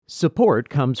Support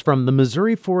comes from the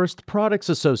Missouri Forest Products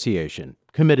Association,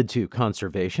 committed to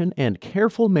conservation and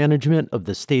careful management of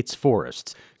the state's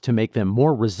forests to make them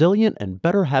more resilient and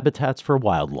better habitats for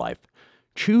wildlife.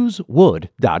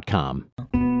 ChooseWood.com.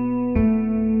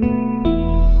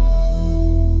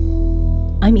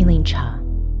 I'm Elaine Cha.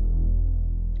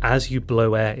 As you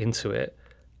blow air into it,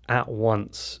 at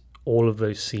once, all of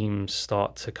those seams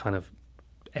start to kind of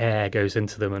air goes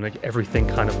into them, and everything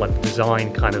kind of like the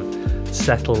design kind of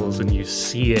settles, and you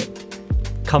see it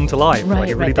come to life. Right, like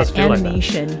it really does feel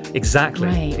animation. Like that. Exactly.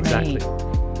 Right.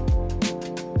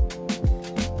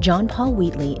 Jon-Paul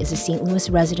Wheatley is a St. Louis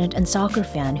resident and soccer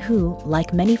fan who,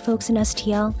 like many folks in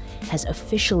STL, has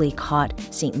officially caught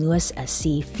St. Louis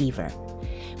SC fever.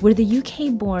 Where the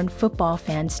UK-born football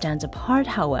fan stands apart,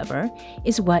 however,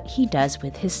 is what he does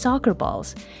with his soccer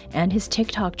balls. And his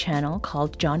TikTok channel,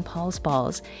 called Jon-Paul's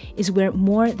Balls, is where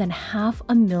more than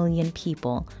 500,000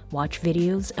 people watch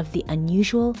videos of the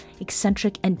unusual,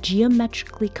 eccentric, and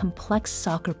geometrically complex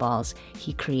soccer balls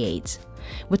he creates.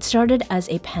 What started as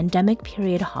a pandemic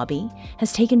period hobby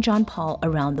has taken Jon-Paul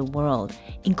around the world,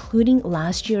 including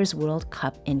last year's World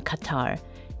Cup in Qatar.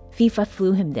 FIFA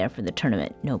flew him there for the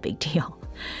tournament, no big deal.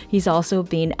 He's also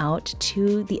been out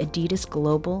to the Adidas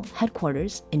Global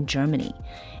headquarters in Germany.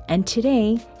 And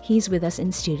today, he's with us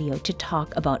in studio to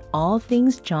talk about all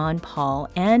things Jon-Paul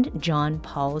and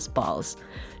Jon-Paul's Balls.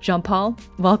 Jon-Paul,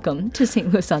 welcome to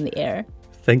St. Louis on the Air.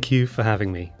 Thank you for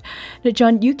having me. Now,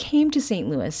 John, you came to St.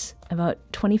 Louis about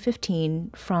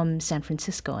 2015 from San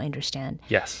Francisco, I understand.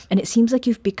 Yes. And it seems like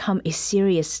you've become a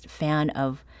serious fan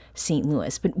of St.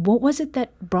 Louis. But what was it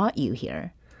that brought you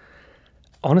here?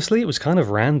 Honestly, it was kind of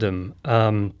random.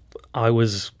 I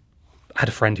had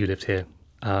a friend who lived here.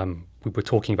 We were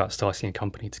talking about starting a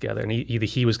company together, and either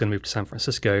he was going to move to San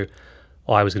Francisco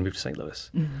or I was going to move to St. Louis.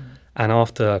 Mm-hmm. And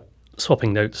after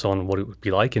swapping notes on what it would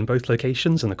be like in both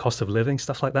locations and the cost of living,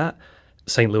 stuff like that,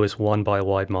 St. Louis won by a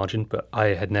wide margin, but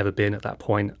I had never been at that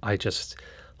point. I just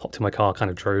hopped in my car,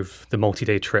 kind of drove. The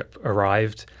multi-day trip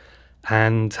arrived,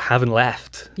 and haven't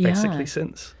left, basically,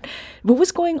 since. What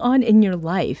was going on in your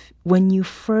life when you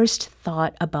first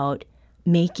thought about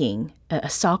making a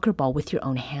soccer ball with your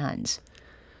own hands?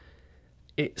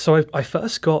 So I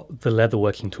first got the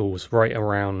leatherworking tools right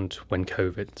around when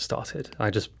COVID started.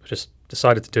 I just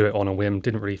decided to do it on a whim,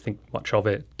 didn't really think much of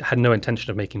it, had no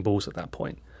intention of making balls at that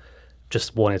point.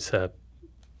 Just wanted to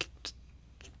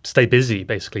stay busy,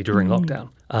 basically, during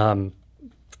lockdown.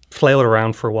 Flailed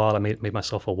around for a while. I made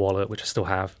myself a wallet, which I still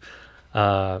have,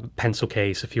 pencil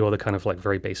case, a few other kind of like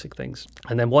very basic things.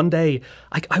 And then one day,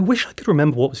 I wish I could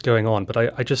remember what was going on, but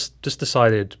I just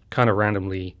decided kind of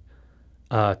randomly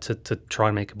to try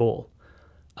and make a ball.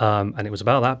 And it was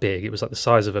about that big. It was like the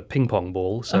size of a ping pong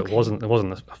ball, so it wasn't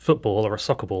a football or a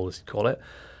soccer ball, as you call it.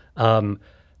 And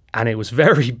it was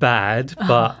very bad,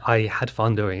 but I had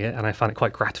fun doing it, and I found it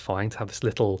quite gratifying to have this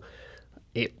little.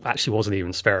 It actually wasn't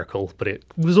even spherical, but it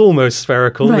was almost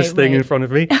spherical, this thing in front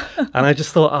of me. And I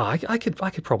just thought, I could do that.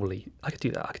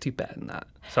 I could do better than that.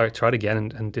 So I tried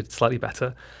again and did slightly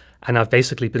better. And I've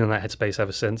basically been in that headspace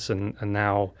ever since. And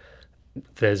now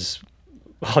there's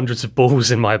hundreds of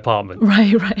balls in my apartment.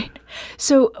 Right.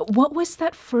 So what was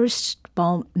that first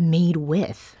ball made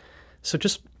with? So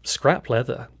just scrap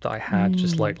leather that I had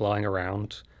just like lying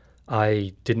around.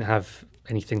 I didn't have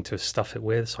anything to stuff it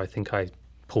with, so I think I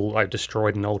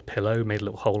destroyed an old pillow, made a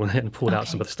little hole in it, and pulled out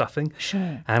some of the stuffing.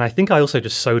 Sure. And I think I also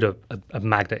just sewed a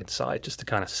magnet inside just to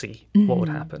kind of see what would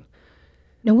happen.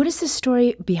 Now, what is the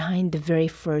story behind the very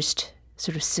first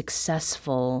sort of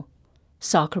successful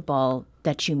soccer ball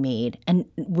that you made? And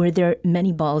were there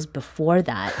many balls before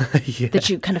that that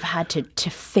you kind of had to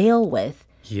fail with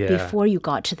before you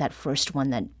got to that first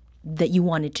one that you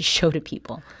wanted to show to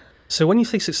people? So when you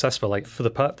say successful, like for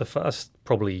the first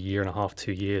probably year and a half,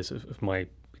 2 years of my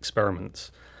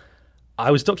experiments, I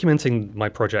was documenting my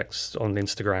projects on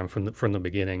Instagram from the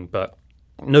beginning, but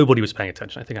nobody was paying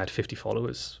attention. I think I had 50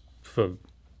 followers for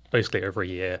basically over a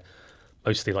year,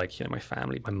 mostly like my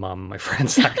family, my mum, my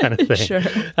friends, that kind of thing. Sure.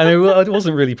 And I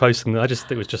wasn't really posting them.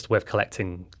 It was just a way of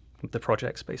collecting the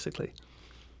projects, basically.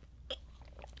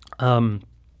 But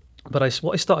what I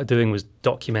started doing was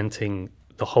documenting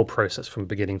the whole process from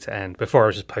beginning to end. Before I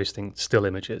was just posting still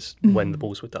images when the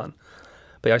balls were done.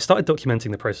 But I started documenting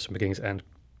the process from beginning to end.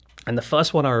 And the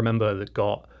first one I remember that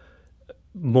got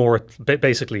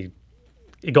basically,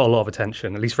 it got a lot of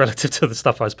attention, at least relative to the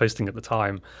stuff I was posting at the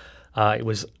time. I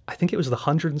think it was the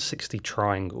 160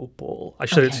 triangle ball. I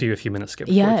showed it to you a few minutes ago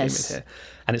before I came in here.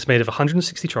 And it's made of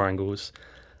 160 triangles.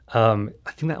 I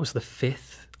think that was the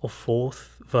fifth or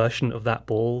fourth version of that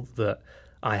ball that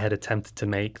I had attempted to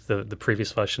make. The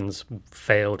previous versions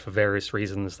failed for various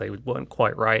reasons. They weren't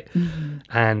quite right.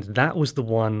 And that was the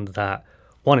one that,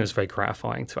 one, it was very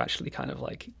gratifying to actually kind of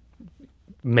like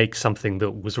make something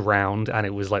that was round, and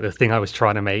it was like the thing I was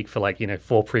trying to make for like,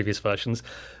 4 previous versions.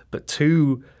 But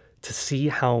 2, to see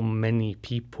how many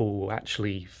people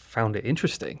actually found it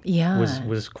interesting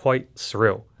was quite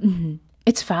surreal.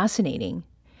 It's fascinating.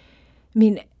 I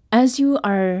mean, as you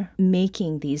are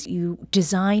making these, you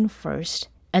design first,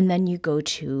 and then you go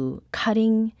to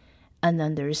cutting, and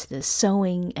then there's the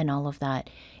sewing and all of that.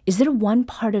 Is there one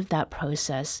part of that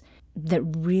process that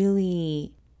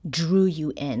really drew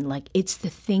you in? Like, it's the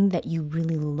thing that you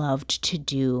really loved to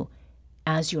do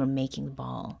as you were making the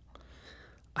ball?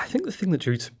 I think the thing that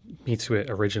drew me to it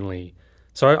originally,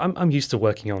 so I'm used to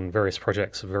working on various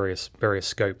projects of various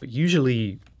scope, but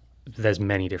usually there's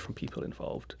many different people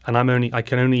involved, and I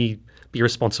can only be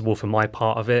responsible for my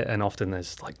part of it, and often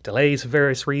there's like delays for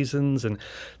various reasons. And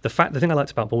the thing I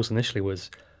liked about balls initially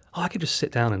was, I could just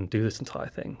sit down and do this entire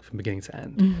thing from beginning to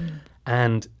end.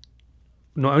 And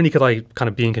not only could I kind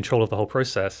of be in control of the whole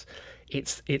process,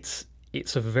 it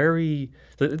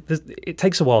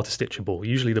takes a while to stitch a ball.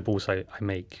 Usually the balls I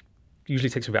make usually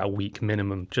takes about a week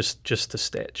minimum just to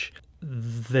stitch.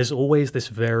 There's always this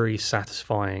very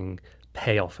satisfying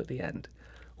payoff at the end,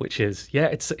 which is,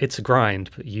 it's a grind,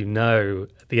 but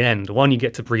at the end, one, you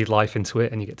get to breathe life into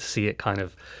it and you get to see it kind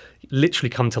of literally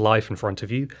come to life in front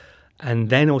of you. And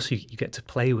then also you get to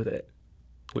play with it,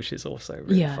 which is also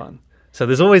really fun. So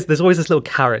there's always this little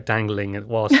carrot dangling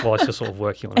whilst you're sort of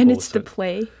working on it. And it's the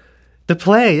play. The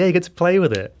play, you get to play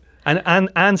with it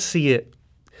and see it.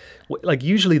 Like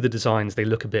usually the designs, they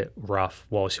look a bit rough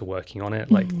whilst you're working on it.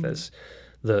 Like there's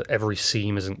every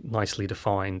seam isn't nicely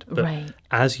defined, but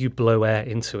as you blow air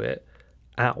into it,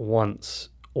 at once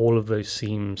all of those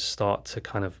seams start to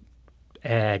kind of,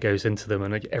 air goes into them,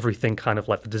 and everything kind of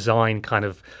like the design kind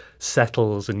of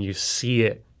settles, and you see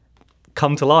it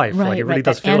come to life. Like it really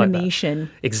does feel animation. Like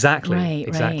that. Exactly.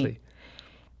 Right.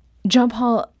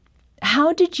 Jon-Paul,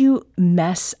 how did you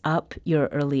mess up your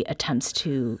early attempts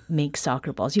to make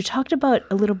soccer balls? You talked about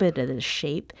a little bit of the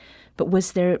shape, but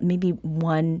was there maybe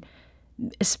one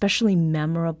especially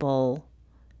memorable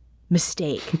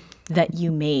mistake that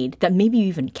you made that maybe you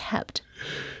even kept?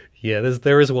 Yeah,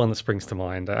 there is one that springs to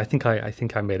mind. I think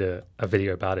I made a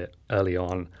video about it early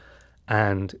on,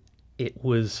 and it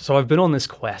was, so I've been on this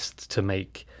quest to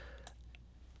make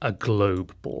a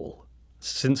globe ball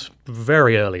since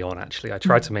very early on. Actually, I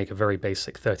tried to make a very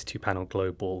basic 32 panel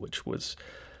globe ball, which was,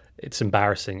 it's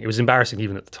embarrassing. It was embarrassing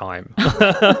even at the time,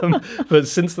 but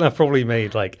since then I've probably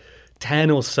made like 10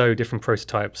 or so different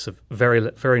prototypes of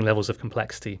varying levels of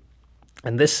complexity,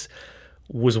 and this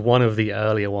was one of the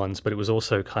earlier ones, but it was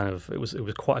also kind of, it was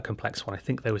quite a complex one. I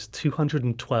think there was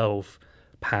 212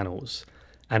 panels,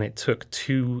 and it took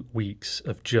 2 weeks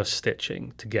of just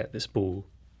stitching to get this ball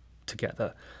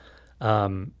together.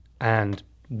 And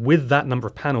with that number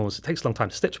of panels, it takes a long time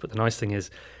to stitch, but the nice thing is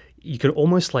you can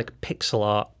almost like pixel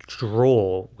art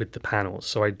draw with the panels.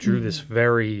 So I drew this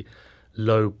very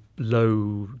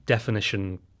low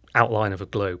definition outline of a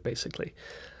globe, basically.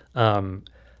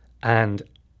 And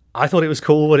I thought it was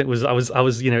cool, and I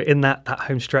was in that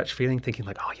home stretch feeling, thinking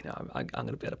like, I'm going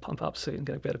to be able to pump up soon,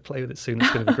 going to be able to play with it soon, it's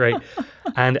going to be great.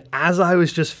 And as I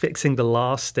was just fixing the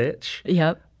last stitch,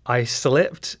 I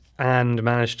slipped and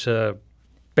managed to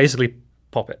basically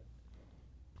pop it.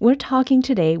 We're talking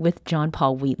today with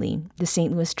Jon-Paul Wheatley. The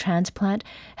St. Louis transplant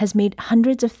has made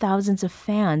hundreds of thousands of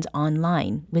fans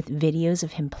online with videos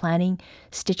of him planning,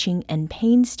 stitching, and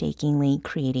painstakingly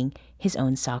creating his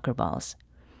own soccer balls.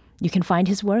 You can find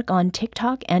his work on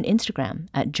TikTok and Instagram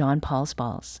at Jon-Paul's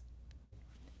Balls.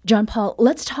 Jon-Paul,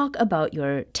 let's talk about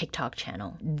your TikTok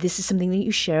channel. This is something that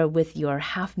you share with your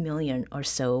 500,000 or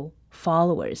so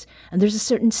followers, and there's a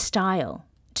certain style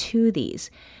to these.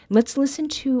 Let's listen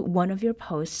to one of your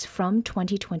posts from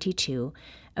 2022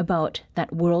 about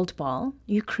that world ball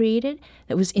you created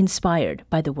that was inspired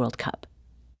by the World Cup.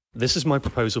 This is my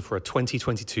proposal for a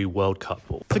 2022 World Cup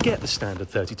ball. Forget the standard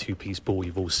 32-piece ball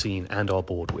you've all seen and are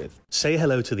bored with. Say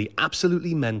hello to the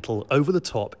absolutely mental,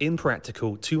 over-the-top,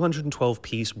 impractical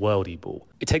 212-piece worldy ball.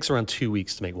 It takes around 2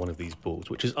 weeks to make one of these balls,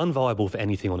 which is unviable for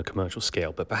anything on a commercial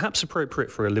scale, but perhaps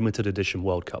appropriate for a limited edition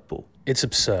World Cup ball. It's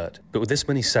absurd, but with this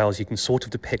many cells, you can sort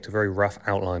of depict a very rough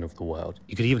outline of the world.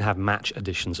 You could even have match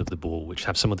editions of the ball, which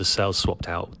have some of the cells swapped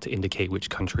out to indicate which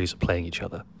countries are playing each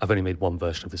other. I've only made one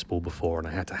version of this ball before, and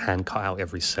I had to hand cut out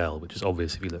every cell, which is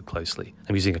obvious if you look closely.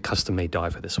 I'm using a custom-made die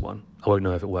for this one. I won't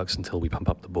know if it works until we pump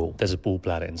up the ball. There's a ball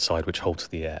bladder inside which holds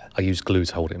the air. I use glue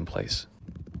to hold it in place.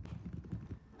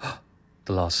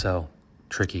 The last cell.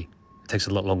 Tricky. It takes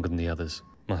a lot longer than the others.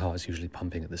 My heart is usually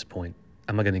pumping at this point.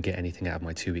 Am I going to get anything out of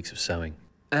my 2 weeks of sewing?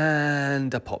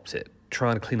 And I popped it,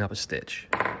 trying to clean up a stitch.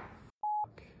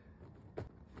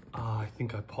 I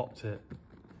think I popped it.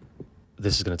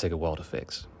 This is going to take a while to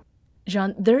fix.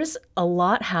 Jean, there's a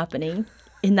lot happening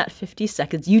in that 50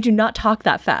 seconds. You do not talk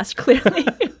that fast, clearly.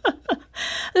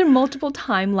 There are multiple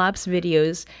time-lapse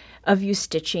videos of you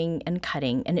stitching and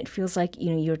cutting, and it feels like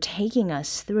you're taking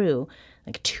us through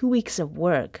like 2 weeks of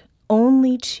work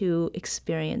only to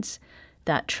experience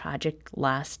that tragic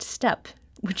last step,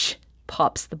 which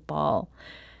pops the ball.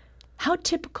 How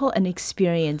typical an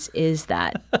experience is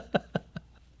that?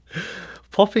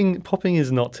 Popping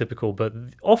is not typical, but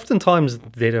oftentimes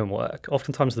they don't work.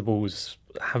 Oftentimes the balls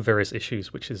have various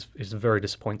issues, which is very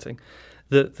disappointing.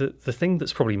 The thing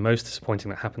that's probably most disappointing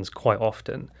that happens quite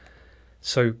often,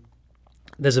 so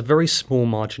there's a very small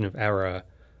margin of error.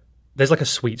 There's like a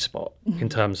sweet spot in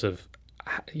terms of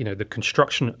the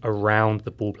construction around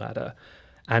the ball bladder.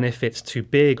 And if it's too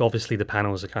big, obviously the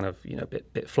panels are kind of a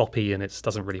bit floppy and it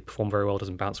doesn't really perform very well,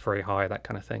 doesn't bounce very high, that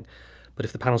kind of thing. But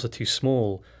if the panels are too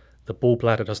small, the ball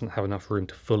bladder doesn't have enough room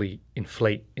to fully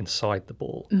inflate inside the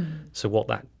ball. So what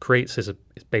that creates is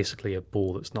basically a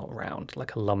ball that's not round,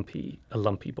 like a lumpy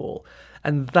ball.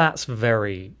 And that's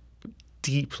very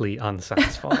deeply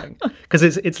unsatisfying because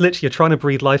it's literally you're trying to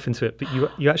breathe life into it, but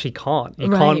you actually can't. You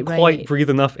can't quite breathe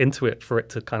enough into it for it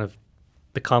to kind of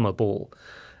become a ball.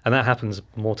 And that happens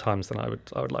more times than I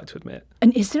would like to admit.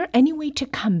 And is there any way to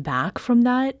come back from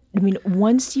that? I mean,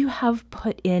 once you have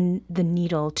put in the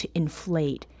needle to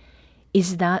inflate,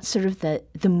 is that sort of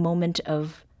the moment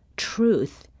of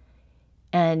truth?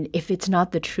 And if it's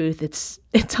not the truth, it's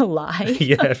a lie.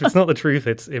 Yeah, if it's not the truth,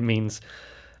 it means,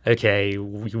 okay,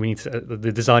 we need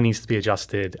the design needs to be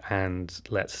adjusted, and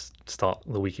let's start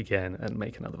the week again and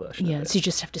make another version. Yeah, of it. so you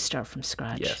just have to start from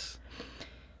scratch. Yes.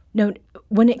 Now,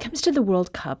 when it comes to the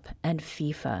World Cup and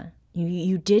FIFA,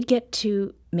 you did get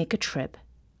to make a trip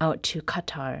out to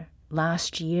Qatar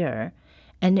last year,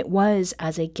 and it was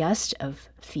as a guest of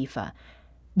FIFA.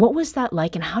 What was that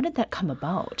like, and how did that come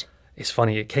about? It's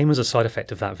funny. It came as a side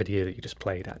effect of that video that you just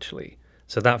played, actually.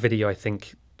 So that video, I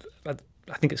think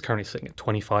it's currently sitting at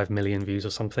 25 million views or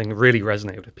something. It really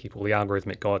resonated with people. The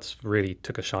algorithmic gods really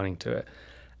took a shining to it.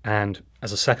 And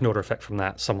as a second order effect from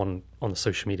that, someone on the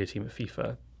social media team at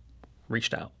FIFA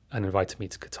reached out and invited me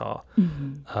to Qatar.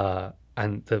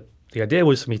 And the idea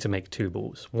was for me to make two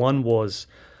balls. One was,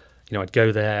 I'd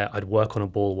go there, I'd work on a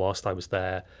ball whilst I was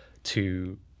there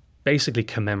to basically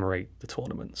commemorate the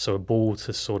tournament. So a ball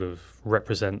to sort of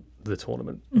represent the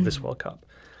tournament of this World Cup.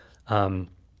 And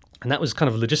that was kind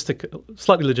of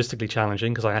slightly logistically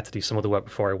challenging because I had to do some of the work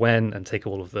before I went and take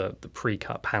all of the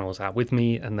pre-cut panels out with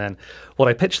me. And then what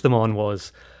I pitched them on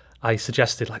was I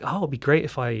suggested it'd be great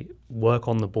if I work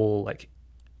on the ball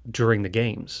during the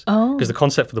games. Because the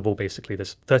concept for the ball, basically,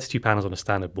 there's 32 panels on a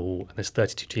standard ball and there's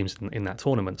 32 teams in that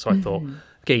tournament. So I thought,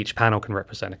 okay, each panel can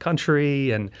represent a country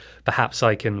and perhaps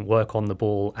I can work on the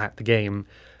ball at the game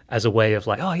as a way of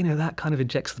that kind of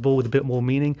injects the ball with a bit more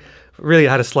meaning. But really,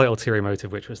 I had a slight ulterior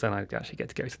motive, which was then I'd actually get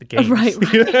to go to the games.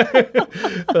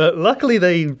 Right. But luckily,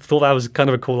 they thought that was kind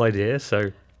of a cool idea.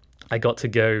 So I got to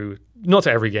go, not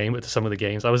to every game, but to some of the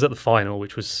games. I was at the final,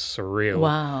 which was surreal.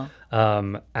 Wow.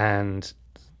 And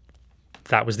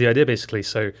that was the idea, basically.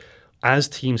 So as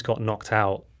teams got knocked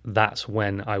out, that's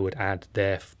when I would add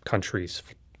their country's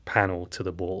panel to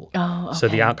the ball. Oh, okay. So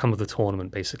the outcome of the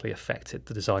tournament basically affected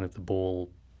the design of the ball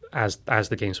as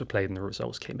the games were played and the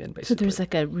results came in, basically. So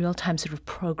there's a real-time sort of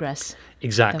progress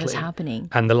exactly that was happening.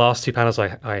 And the last two panels I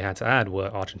had to add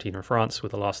were Argentina and France,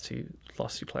 with the last two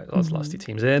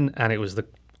teams in, and it was the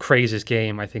craziest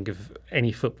game I think of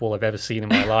any football I've ever seen in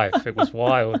my life. It was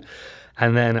wild.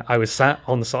 And then I was sat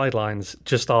on the sidelines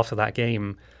just after that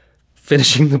game,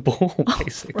 finishing the ball,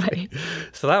 basically. Right.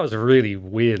 So that was really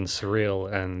weird and surreal,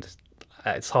 and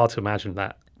it's hard to imagine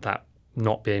that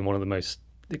not being one of the most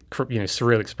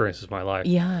surreal experiences of my life.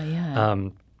 Yeah.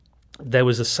 There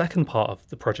was a second part of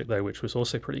the project though, which was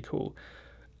also pretty cool.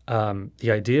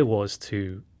 The idea was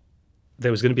there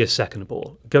was going to be a second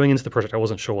ball. Going into the project, I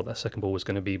wasn't sure what that second ball was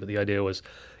going to be, but the idea was,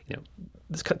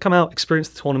 let's come out, experience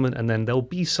the tournament, and then there'll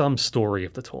be some story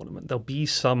of the tournament. There'll be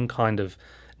some kind of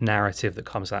narrative that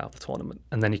comes out of the tournament,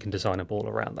 and then you can design a ball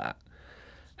around that.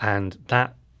 And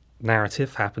that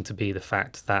narrative happened to be the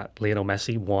fact that Lionel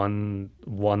Messi won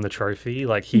the trophy.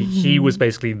 He was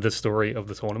basically the story of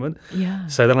the tournament. Yeah.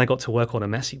 So then I got to work on a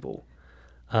Messi ball.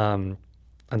 And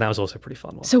that was also a pretty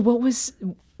fun one. So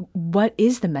what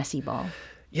is the Messi ball?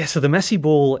 Yeah, so the Messi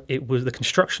ball, the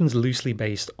construction's loosely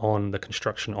based on the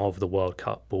construction of the World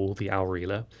Cup ball, the Al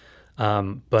Rila.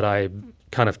 but I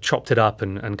kind of chopped it up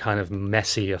and kind of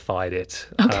messyified it.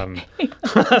 Okay.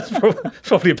 That's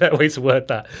probably a better way to word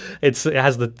that. It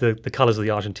has the colors of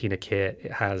the Argentina kit.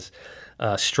 It has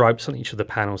stripes on each of the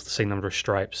panels, the same number of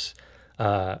stripes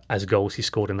as goals he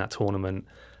scored in that tournament.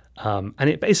 And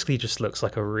it basically just looks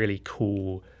like a really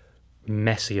cool,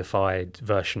 messyified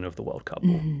version of the World Cup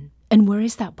ball. And where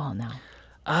is that ball now?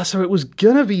 So it was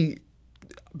going to be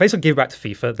basically give back to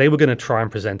FIFA. They were going to try and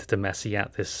present it to Messi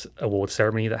at this award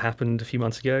ceremony that happened a few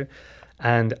months ago.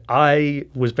 And I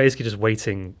was basically just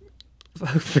waiting,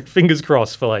 fingers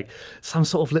crossed, for like some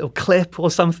sort of little clip or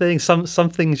something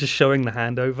just showing the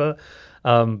handover.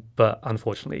 But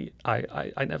unfortunately,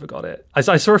 I never got it. I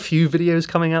saw a few videos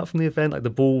coming out from the event. Like the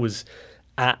ball was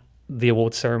at the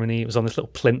award ceremony. It was on this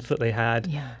little plinth that they had.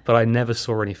 Yeah. But I never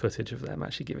saw any footage of them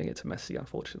actually giving it to Messi,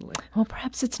 unfortunately. Well,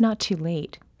 perhaps it's not too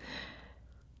late.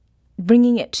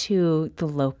 Bringing it to the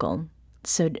local.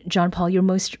 So, Jon-Paul, your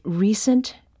most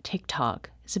recent TikTok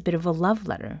is a bit of a love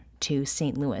letter to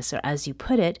St. Louis, or as you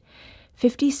put it,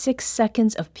 56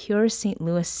 seconds of pure St.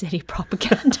 Louis City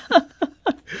propaganda.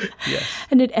 Yes.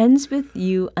 And it ends with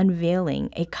you unveiling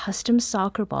a custom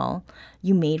soccer ball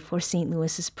you made for St.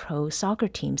 Louis's pro soccer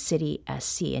team, City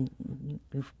SC, and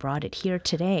you've brought it here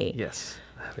today. Yes.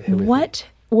 I have it here with me. What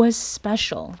was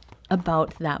special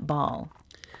about that ball?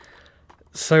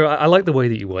 So I like the way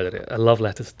that you worded it. A love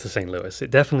letter to St. Louis.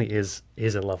 It definitely is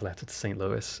a love letter to St.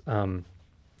 Louis.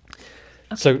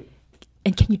 So,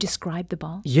 and can you describe the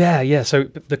ball? yeah. So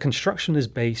the construction is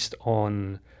based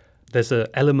on, there's an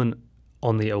element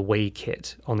on the away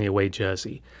kit, on the away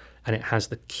jersey, and it has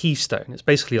the keystone. It's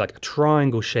basically like a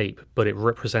triangle shape, but it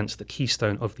represents the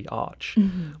keystone of the arch,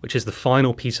 which is the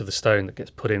final piece of the stone that gets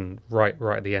put in right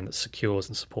at the end that secures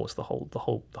and supports the whole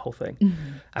thing.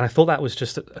 And I thought that was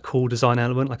just a cool design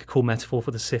element, like a cool metaphor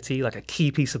for the city, like a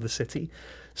key piece of the city.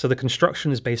 So the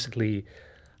construction is basically,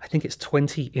 I think it's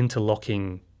 20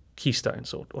 interlocking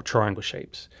keystones or triangle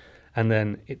shapes. And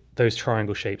then those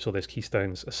triangle shapes or those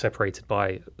keystones are separated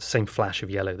by the same flash of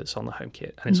yellow that's on the home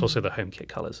kit. And it's also the home kit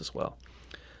colors as well.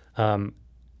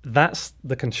 That's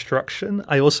the construction.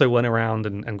 I also went around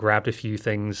and grabbed a few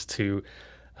things to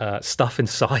stuff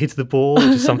inside the ball, which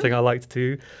is something I like to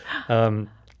do.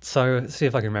 So let's see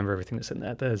if I can remember everything that's in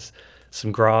there. There's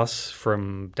some grass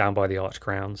from down by the Arch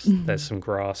grounds. There's some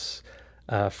grass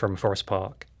from Forest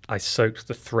Park. I soaked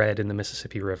the thread in the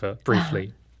Mississippi River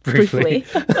briefly. There's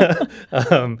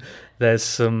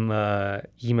some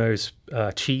Emo's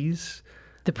cheese.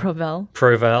 The Provel.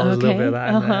 There's a little bit of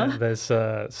that in there. There's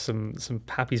some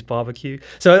Pappy's barbecue.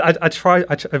 So I tried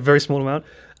a very small amount.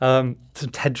 Some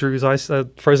Ted Drew's ice,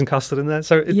 frozen custard in there.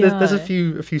 So there's a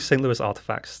few St. Louis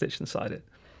artifacts stitched inside it.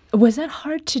 Was that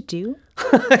hard to do?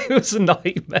 It was a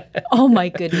nightmare. Oh my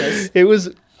goodness. It was.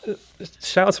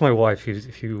 Shout out to my wife,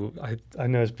 who I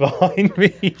know is behind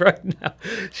me right now.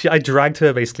 I dragged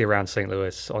her basically around St.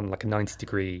 Louis on like a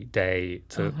 90-degree day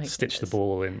to stitch the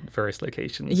ball in various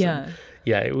locations. Yeah.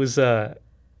 And it was a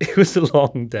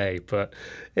long day, but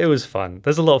it was fun.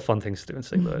 There's a lot of fun things to do in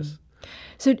St. Louis.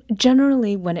 So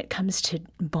generally, when it comes to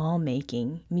ball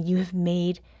making, I mean, you have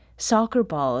made soccer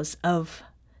balls of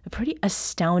a pretty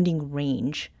astounding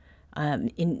range.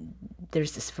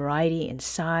 There's this variety in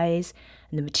size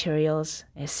and the materials.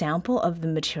 A sample of the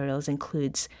materials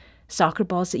includes soccer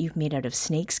balls that you've made out of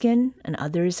snakeskin, and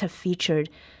others have featured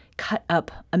cut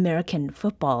up American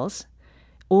footballs,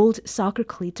 old soccer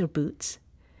cleats or boots,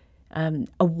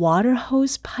 a water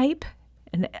hose pipe,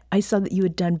 and I saw that you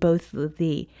had done both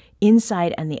the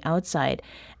inside and the outside,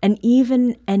 and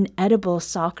even an edible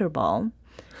soccer ball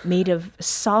made of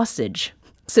sausage.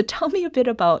 So tell me a bit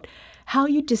about how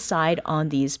you decide on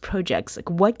these projects. Like,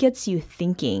 what gets you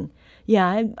thinking,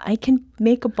 yeah, I can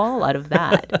make a ball out of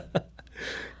that?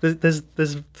 There's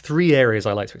three areas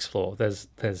I like to explore. There's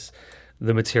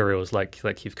the materials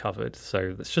like you've covered.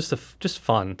 So it's just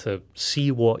fun to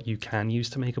see what you can use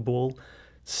to make a ball,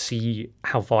 see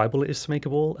how viable it is to make a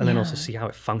ball, and then also see how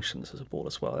it functions as a ball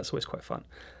as well. That's always quite fun.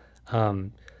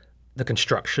 The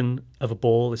construction of a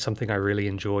ball is something I really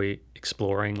enjoy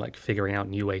exploring, like figuring out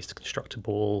new ways to construct a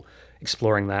ball,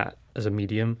 exploring that as a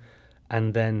medium.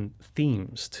 And then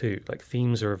themes too. Like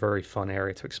themes are a very fun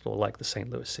area to explore, like the St.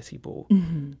 Louis City ball.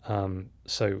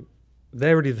 So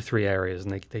they're really the three areas,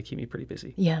 and they keep me pretty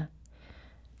busy. Yeah.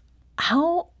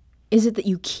 How is it that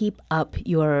you keep up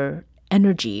your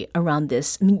energy around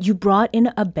this? I mean, you brought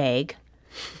in a bag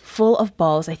full of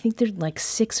balls. I think there's like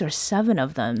 6 or 7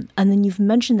 of them. And then you've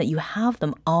mentioned that you have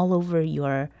them all over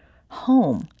your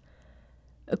home.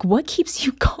 Like, what keeps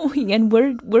you going, and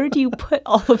where do you put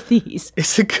all of these?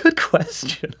 It's a good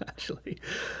question, actually.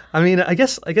 I mean, I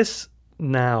guess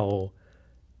now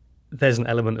there's an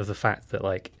element of the fact that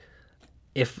like,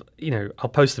 if, I'll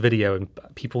post a video and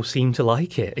people seem to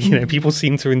like it, people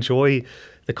seem to enjoy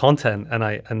the content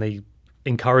and they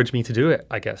encourage me to do it,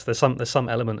 I guess. There's some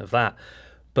element of that.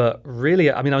 But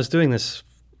really, I mean, I was doing this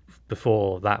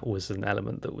before that was an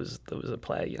element that was at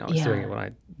play. I was doing it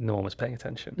when no one was paying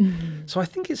attention. So I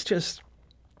think it's just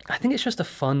a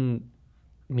fun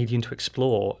medium to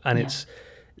explore, and it's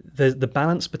the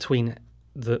balance between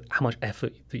how much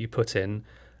effort that you put in,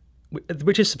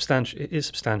 which is substantial. It is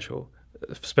substantial,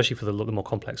 especially for the more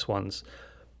complex ones.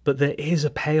 But there is a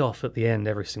payoff at the end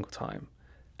every single time,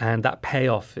 and that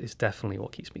payoff is definitely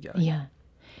what keeps me going. Yeah.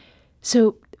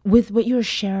 So with what you're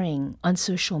sharing on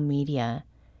social media,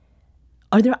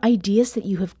 are there ideas that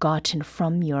you have gotten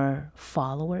from your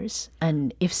followers?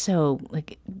 And if so,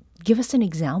 like, give us an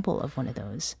example of one of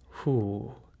those.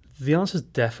 The answer is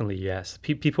definitely yes.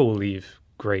 People will leave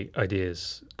great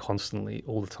ideas constantly,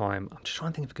 all the time. I'm just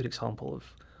trying to think of a good example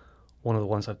of one of the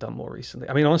ones I've done more recently.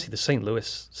 I mean, honestly, the St.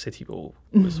 Louis City Ball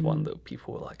was one that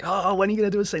people were like, oh, when are you going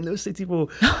to do a St. Louis City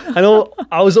Ball? And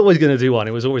I was always going to do one.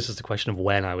 It was always just a question of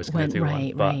when I was going to do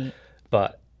one.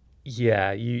 But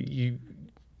yeah,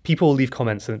 people will leave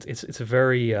comments, and it's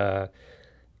very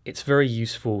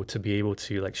useful to be able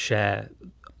to like share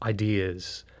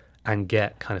ideas and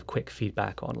get kind of quick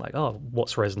feedback on like, oh,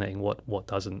 what's resonating, what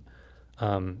doesn't.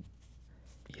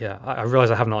 I realize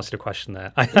I haven't answered your question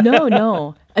there.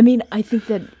 No. I mean, I think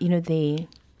that,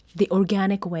 the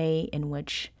organic way in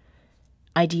which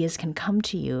ideas can come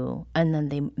to you and then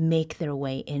they make their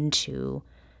way into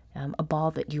a ball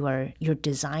that you're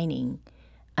designing,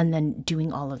 and then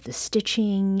doing all of the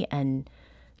stitching and,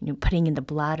 putting in the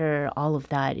bladder, all of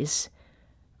that is,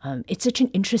 it's such an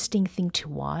interesting thing to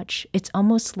watch. It's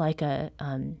almost like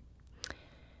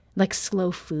like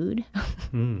slow food.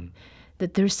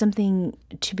 That there's something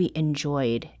to be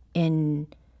enjoyed in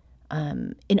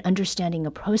understanding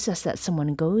a process that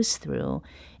someone goes through,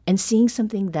 and seeing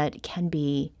something that can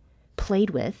be played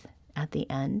with at the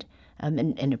end,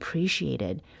 and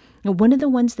appreciated. Now, one of the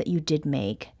ones that you did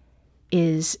make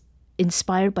is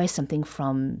inspired by something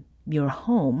from your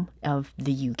home of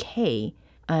the UK.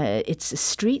 It's a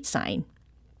street sign.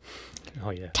 Oh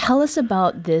yeah. Tell us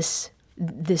about this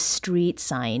street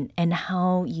sign and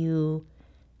how you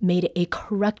made a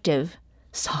corrective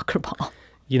soccer ball.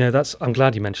 I'm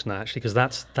glad you mentioned that, actually, because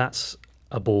that's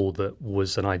a ball that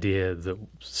was an idea that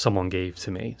someone gave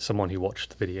to me, someone who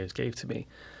watched the videos gave to me.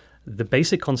 The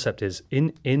basic concept is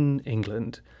in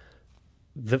England,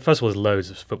 first of all, there's loads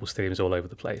of football stadiums all over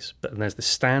the place, but there's the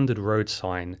standard road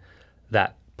sign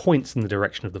that points in the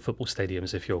direction of the football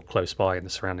stadiums if you're close by in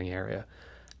the surrounding area.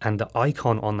 And the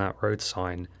icon on that road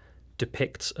sign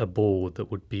depicts a ball that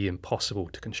would be impossible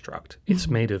to construct. It's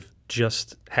made of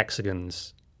just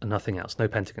hexagons and nothing else, no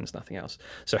pentagons, nothing else.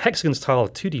 So hexagons tile a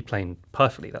 2D plane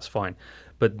perfectly, that's fine,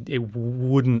 but it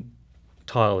wouldn't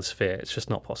tile a sphere. It's just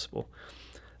not possible.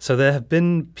 So there have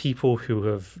been people who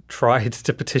have tried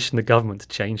to petition the government to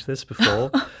change this before.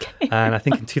 Okay. And I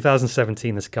think in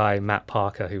 2017, this guy, Matt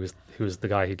Parker, who was the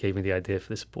guy who gave me the idea for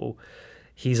this ball,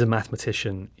 he's a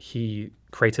mathematician. He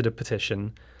created a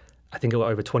petition. I think it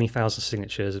got over 20,000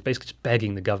 signatures, basically just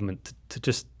begging the government to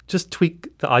just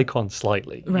tweak the icon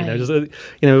slightly. Right.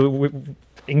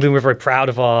 England, we're very proud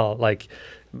of our like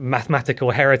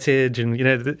mathematical heritage, and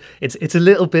it's a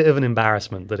little bit of an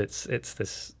embarrassment that it's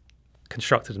this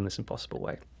constructed in this impossible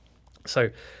way.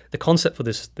 So the concept for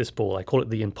this ball, I call it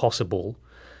the impossible,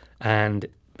 and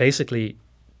basically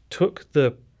took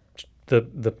the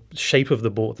shape of the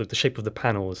ball, the shape of the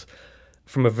panels,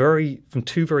 from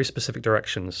two very specific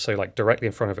directions. So like directly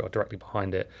in front of it or directly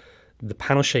behind it, the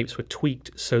panel shapes were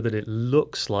tweaked so that it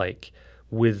looks like,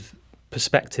 with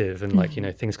perspective and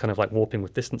things kind of like warping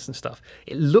with distance and stuff,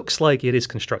 it looks like it is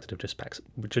constructed of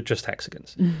just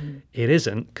hexagons. It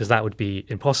isn't, because that would be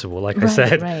impossible, like I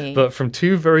said. Right. But from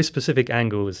two very specific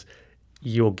angles,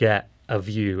 you'll get a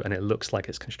view and it looks like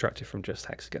it's constructed from just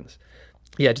hexagons.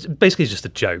 Yeah, basically it's just a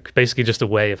joke. Basically just a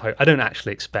way of, I don't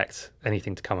actually expect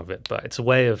anything to come of it, but it's a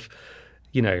way of,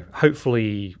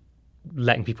 hopefully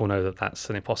letting people know that that's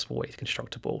an impossible way to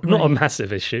construct a ball. Right. Not a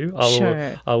massive issue,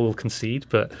 I will concede,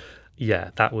 but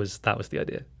yeah, that was the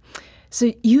idea.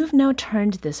 So you've now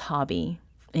turned this hobby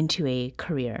into a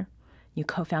career. You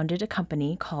co-founded a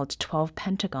company called 12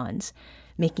 Pentagons,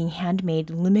 making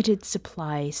handmade limited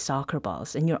supply soccer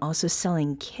balls. And you're also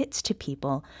selling kits to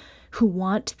people who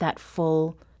want that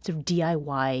full sort of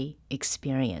DIY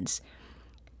experience.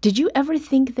 Did you ever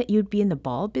think that you'd be in the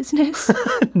ball business?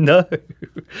 No,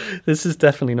 this is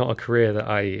definitely not a career that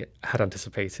I had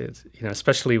anticipated,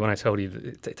 especially when I told you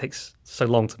that it takes so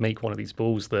long to make one of these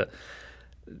balls that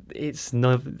it's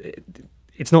not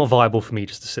viable for me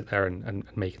just to sit there and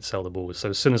make and sell the balls. So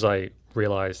as soon as I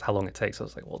realized how long it takes, I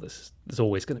was like, well, this is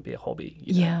always going to be a hobby.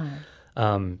 You know?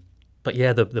 Yeah. But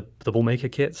yeah, the ball maker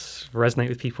kits resonate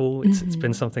with people. It's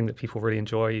been something that people really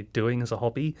enjoy doing as a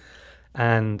hobby.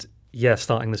 And yeah,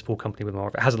 starting this ball company with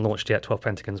Marv, it hasn't launched yet, 12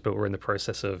 Pentagons, but we're in the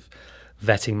process of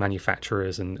vetting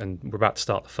manufacturers, and we're about to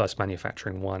start the first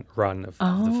manufacturing run of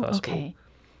the first ball.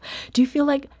 Do you feel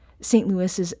like St.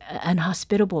 Louis is an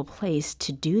hospitable place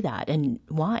to do that, and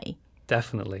why?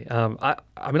 Definitely. I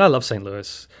mean, I love St.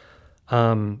 Louis.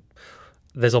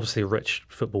 There's obviously a rich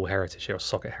football heritage here, or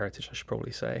soccer heritage, I should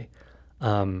probably say.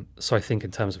 So I think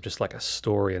in terms of just like a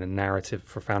story and a narrative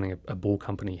for founding a ball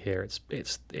company here,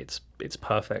 it's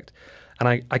perfect. And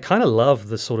I kind of love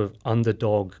the sort of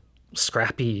underdog,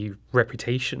 scrappy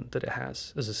reputation that it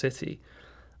has as a city.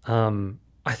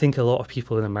 I think a lot of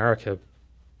people in America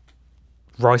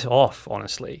write it off,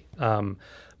 honestly.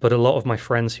 But a lot of my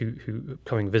friends who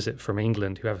come and visit from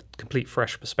England, who have a complete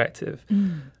fresh perspective,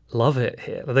 love it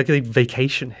here. They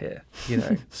vacation here, you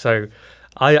know. So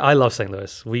I love St.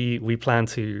 Louis. We plan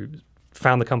to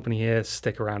found the company here,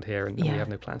 stick around here, and we have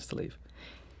no plans to leave.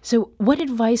 So what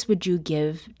advice would you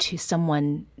give to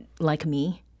someone like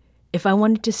me if I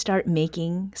wanted to start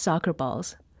making soccer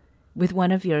balls with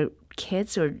one of your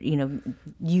kits, or, you know,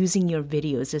 using your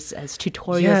videos as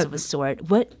tutorials of a sort?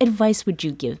 What advice would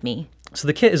you give me? So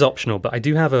the kit is optional, but I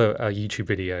do have a YouTube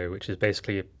video, which is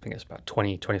basically, I think it's about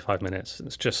 20, 25 minutes.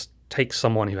 It's just takes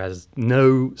someone who has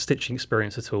no stitching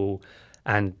experience at all,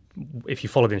 and if you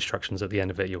follow the instructions at the end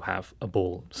of it, you'll have a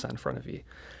ball stand in front of you.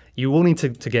 You will need to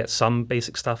get some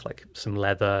basic stuff, like some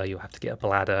leather, you'll have to get a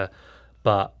bladder,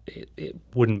 but it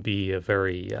wouldn't be a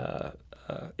very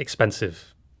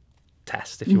expensive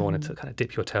test if you wanted to kind of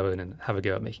dip your toe in and have a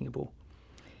go at making a ball.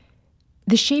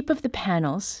 The shape of the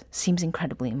panels seems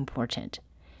incredibly important.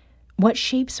 What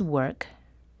shapes work,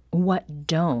 what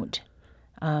don't,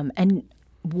 and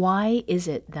why is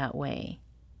it that way?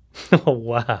 Oh,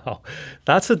 wow.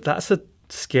 That's a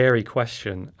scary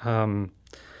question.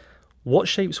 What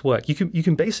shapes work? You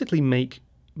can basically make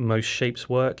most shapes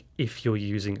work if you're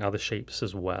using other shapes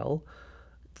as well.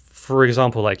 For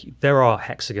example, like there are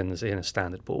hexagons in a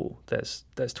standard ball. There's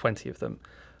 20 of them,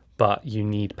 but you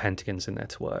need pentagons in there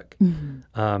to work.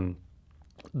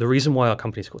 The reason why our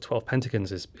company's called 12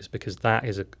 Pentagons is because that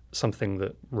is something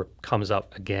that comes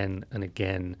up again and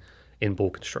again in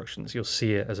ball constructions. You'll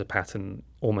see it as a pattern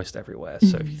almost everywhere.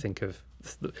 So if you think of,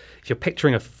 if you're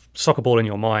picturing a soccer ball in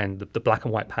your mind, the black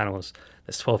and white panels,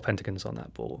 there's 12 pentagons on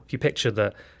that ball. If you picture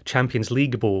the Champions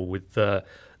League ball with the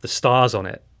stars on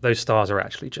it, those stars are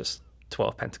actually just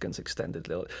 12 pentagons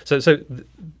extended. So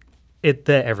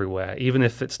they're everywhere, even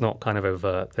if it's not kind of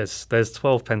overt. There's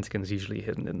 12 pentagons usually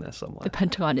hidden in there somewhere. The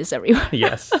pentagon is everywhere.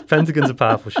 Yes, pentagon's a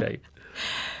powerful shape.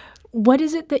 What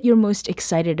is it that you're most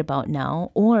excited about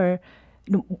now? Or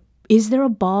is there a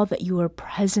ball that you are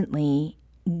presently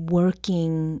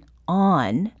working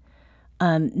on,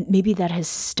 maybe that has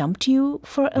stumped you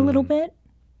for a little bit?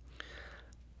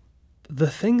 The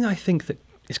thing I think that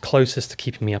is closest to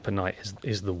keeping me up at night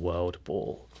is the world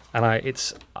ball. And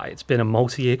it's been a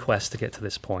multi-year quest to get to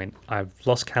this point. I've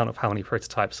lost count of how many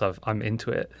prototypes I'm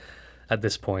into it at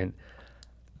this point.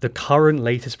 The current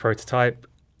latest prototype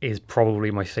is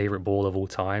probably my favorite ball of all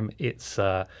time. It's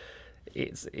the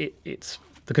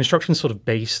construction is sort of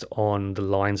based on the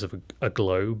lines of a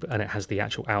globe, and it has the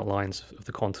actual outlines of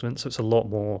the continent. So it's a lot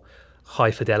more high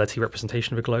fidelity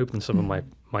representation of a globe than some of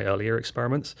my earlier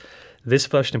experiments. This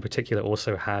version in particular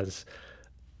also has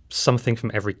something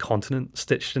from every continent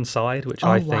stitched inside, which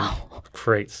I think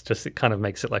creates it kind of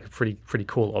makes it like a pretty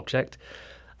cool object.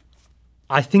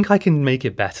 I think I can make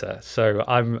it better. So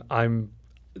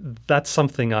that's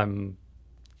something I'm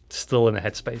still in the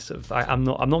headspace of. I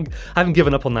haven't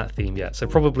given up on that theme yet. So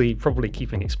probably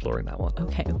keeping exploring that one.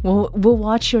 Okay. Well, we'll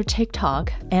watch your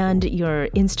TikTok and your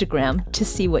Instagram to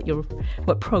see what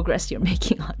progress you're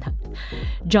making on that.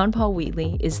 Jon-Paul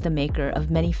Wheatley is the maker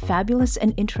of many fabulous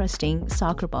and interesting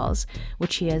soccer balls,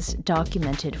 which he has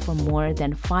documented for more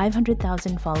than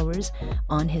 500,000 followers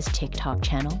on his TikTok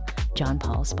channel,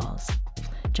 Jon-Paul's Balls.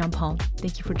 Jon-Paul,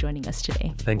 thank you for joining us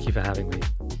today. Thank you for having me.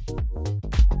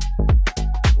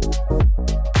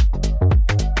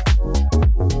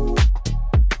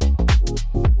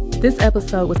 This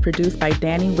episode was produced by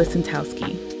Danny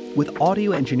Wissentowski, with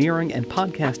audio engineering and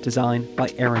podcast design by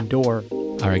Aaron Dorr.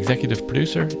 Our executive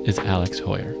producer is Alex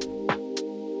Hoyer.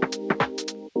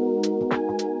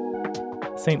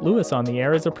 St. Louis on the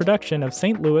Air is a production of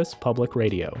St. Louis Public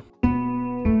Radio.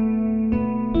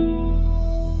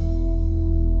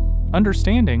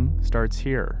 Understanding starts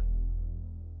here.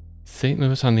 St.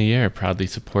 Louis on the Air proudly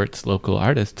supports local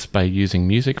artists by using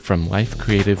music from Life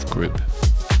Creative Group.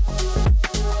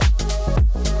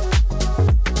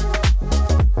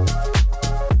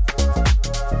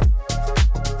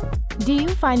 Do you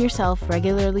find yourself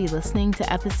regularly listening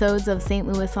to episodes of St.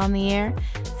 Louis on the Air?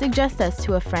 Suggest us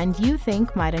to a friend you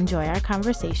think might enjoy our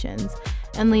conversations,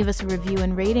 and leave us a review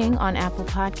and rating on Apple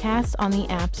Podcasts on the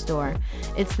App Store.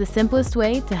 It's the simplest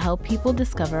way to help people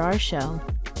discover our show.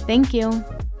 Thank you.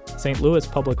 St. Louis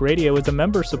Public Radio is a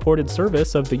member-supported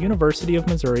service of the University of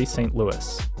Missouri St.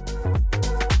 Louis.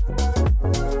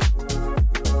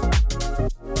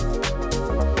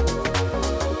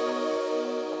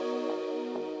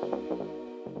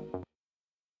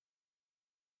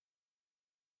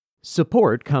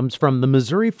 Support comes from the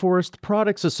Missouri Forest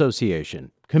Products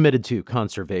Association, committed to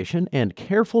conservation and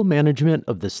careful management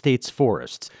of the state's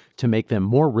forests to make them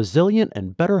more resilient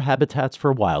and better habitats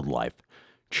for wildlife.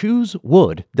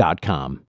 ChooseWood.com.